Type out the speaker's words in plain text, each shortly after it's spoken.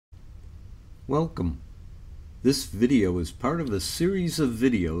Welcome. This video is part of a series of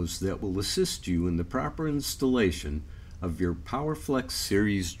videos that will assist you in the proper installation of your PowerFlex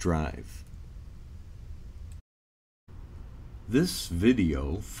series drive. This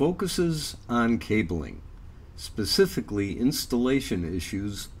video focuses on cabling, specifically installation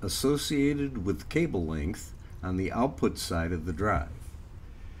issues associated with cable length on the output side of the drive.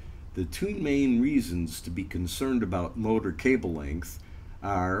 The two main reasons to be concerned about motor cable length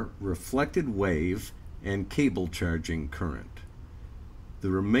are reflected wave and cable charging current.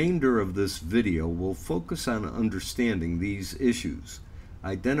 The remainder of this video will focus on understanding these issues,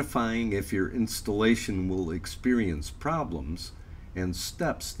 identifying if your installation will experience problems, and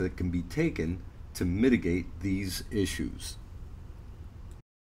steps that can be taken to mitigate these issues.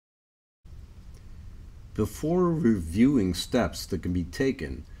 Before reviewing steps that can be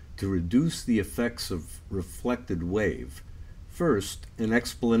taken to reduce the effects of reflected wave, first, an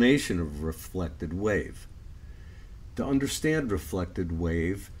explanation of reflected wave. To understand reflected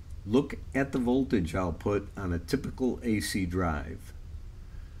wave, look at the voltage output on a typical AC drive.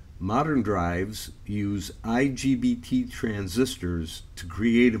 Modern drives use IGBT transistors to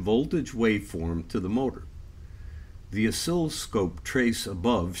create a voltage waveform to the motor. The oscilloscope trace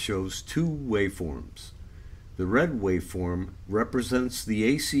above shows two waveforms. The red waveform represents the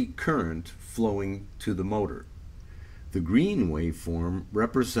AC current flowing to the motor. The green waveform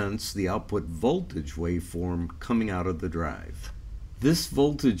represents the output voltage waveform coming out of the drive. This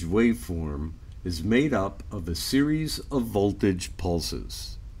voltage waveform is made up of a series of voltage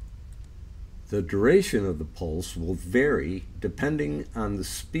pulses. The duration of the pulse will vary depending on the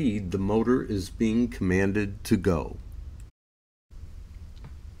speed the motor is being commanded to go.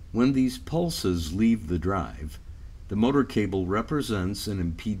 When these pulses leave the drive, the motor cable represents an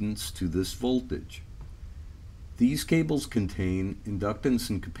impedance to this voltage. These cables contain inductance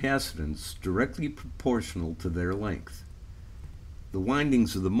and capacitance directly proportional to their length. The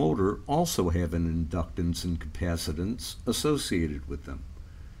windings of the motor also have an inductance and capacitance associated with them.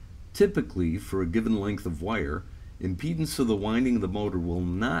 Typically, for a given length of wire, impedance of the winding of the motor will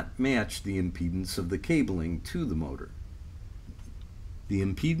not match the impedance of the cabling to the motor. The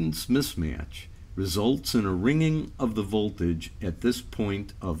impedance mismatch results in a ringing of the voltage at this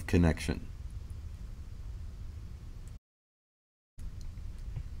point of connection.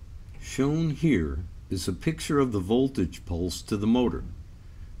 Shown here is a picture of the voltage pulse to the motor.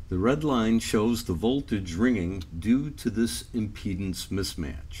 The red line shows the voltage ringing due to this impedance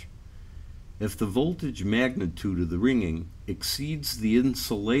mismatch. If the voltage magnitude of the ringing exceeds the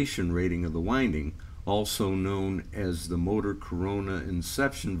insulation rating of the winding, also known as the motor corona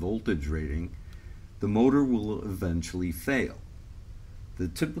inception voltage rating, the motor will eventually fail. The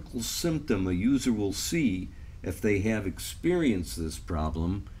typical symptom a user will see if they have experienced this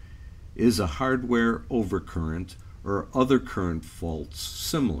problem is a hardware overcurrent or other current faults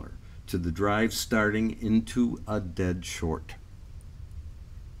similar to the drive starting into a dead short.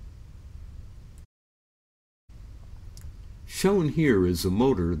 Shown here is a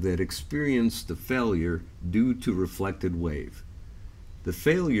motor that experienced a failure due to reflected wave. The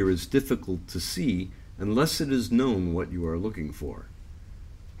failure is difficult to see unless it is known what you are looking for.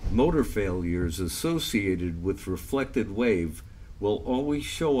 Motor failures associated with reflected wave will always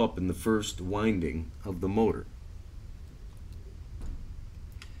show up in the first winding of the motor.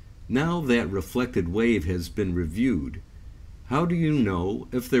 Now that reflected wave has been reviewed, how do you know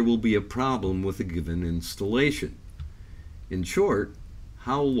if there will be a problem with a given installation? In short,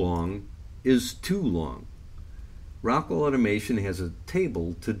 how long is too long? Rockwell Automation has a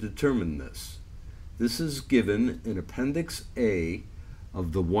table to determine this. This is given in Appendix A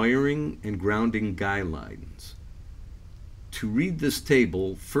of the Wiring and Grounding Guidelines. To read this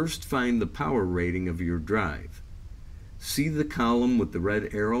table, first find the power rating of your drive. See the column with the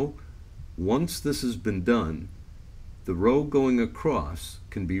red arrow? Once this has been done, the row going across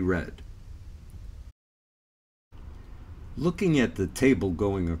can be read. Looking at the table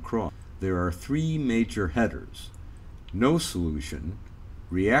going across, there are three major headers: no solution,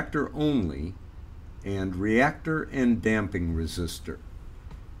 reactor only, and reactor and damping resistor.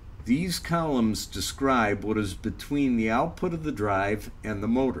 These columns describe what is between the output of the drive and the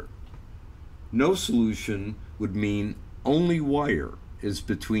motor. No solution would mean only wire is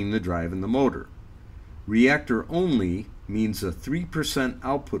between the drive and the motor. Reactor only means a 3%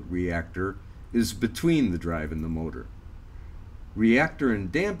 output reactor is between the drive and the motor. Reactor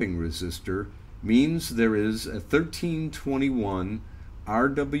and damping resistor means there is a 1321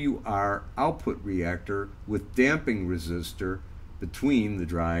 RWR output reactor with damping resistor between the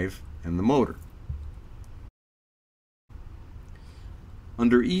drive and the motor.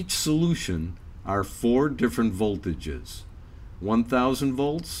 Under each solution are 4 different voltages: 1000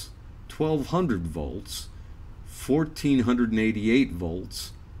 volts, 1200 volts, 1488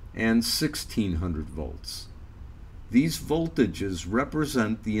 volts, and 1600 volts. These voltages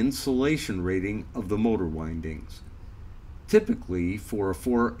represent the insulation rating of the motor windings. Typically, for a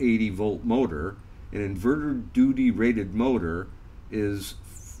 480 volt motor, an inverter duty rated motor is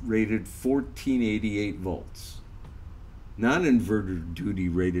rated 1488 volts. Non-inverter duty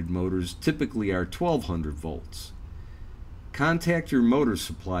rated motors typically are 1200 volts. Contact your motor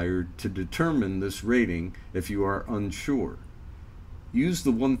supplier to determine this rating if you are unsure. Use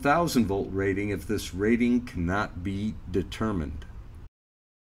the 1000 volt rating if this rating cannot be determined.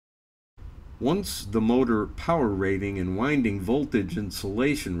 Once the motor power rating and winding voltage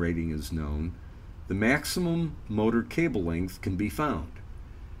insulation rating is known, the maximum motor cable length can be found.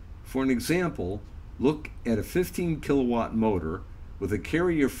 For an example, look at a 15 kilowatt motor with a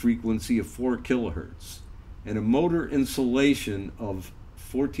carrier frequency of 4 kilohertz and a motor insulation of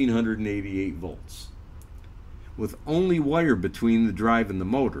 1488 volts. With only wire between the drive and the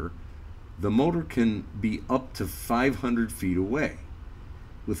motor can be up to 500 feet away.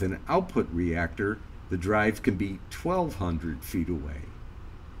 With an output reactor, the drive can be 1200 feet away.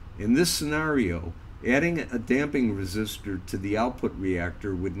 In this scenario, adding a damping resistor to the output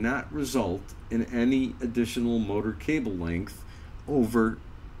reactor would not result in any additional motor cable length over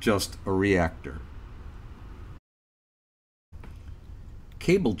just a reactor.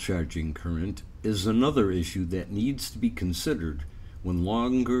 Cable charging current is another issue that needs to be considered when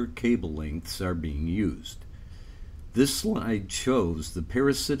longer cable lengths are being used. This slide shows the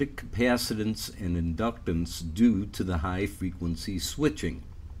parasitic capacitance and inductance due to the high frequency switching.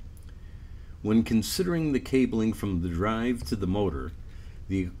 When considering the cabling from the drive to the motor,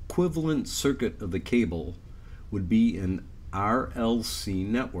 the equivalent circuit of the cable would be an RLC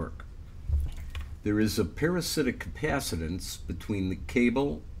network. There is a parasitic capacitance between the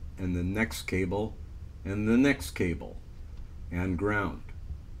cable and the next cable and the next cable and ground.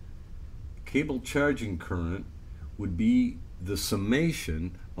 Cable charging current would be the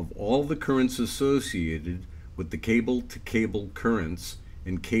summation of all the currents associated with the cable-to-cable currents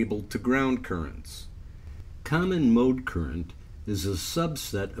and cable-to-ground currents. Common mode current is a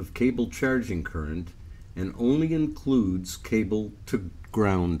subset of cable charging current and only includes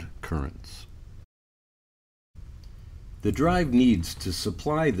cable-to-ground currents. The drive needs to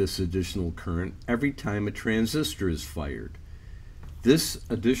supply this additional current every time a transistor is fired. This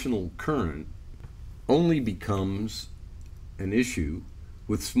additional current only becomes an issue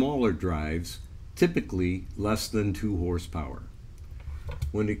with smaller drives, typically less than 2 horsepower.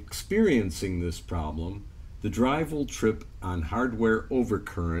 When experiencing this problem, the drive will trip on hardware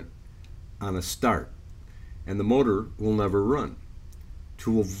overcurrent on a start, and the motor will never run.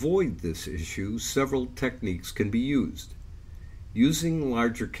 To avoid this issue, several techniques can be used. Using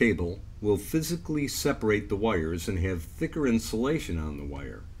larger cable will physically separate the wires and have thicker insulation on the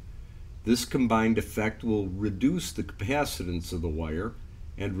wire. This combined effect will reduce the capacitance of the wire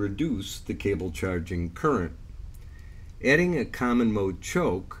and reduce the cable charging current. Adding a common mode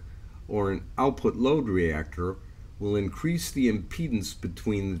choke or an output load reactor will increase the impedance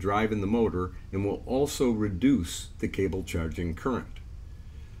between the drive and the motor and will also reduce the cable charging current.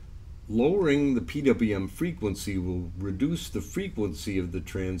 Lowering the PWM frequency will reduce the frequency of the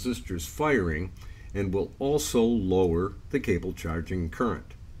transistors firing and will also lower the cable charging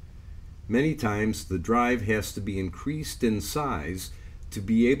current. Many times the drive has to be increased in size to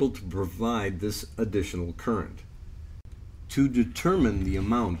be able to provide this additional current. To determine the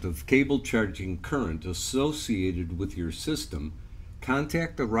amount of cable charging current associated with your system,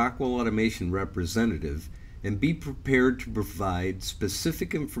 contact a Rockwell Automation representative and be prepared to provide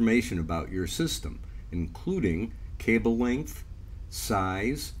specific information about your system, including cable length,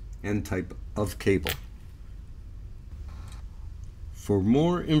 size, and type of cable. For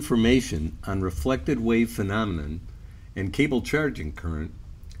more information on reflected wave phenomenon and cable charging current,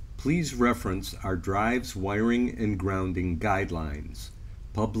 please reference our Drives Wiring and Grounding Guidelines,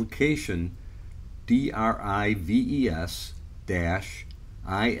 publication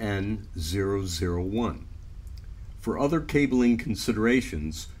DRIVES-IN001. For other cabling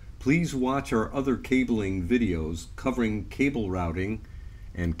considerations, please watch our other cabling videos covering cable routing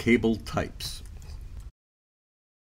and cable types.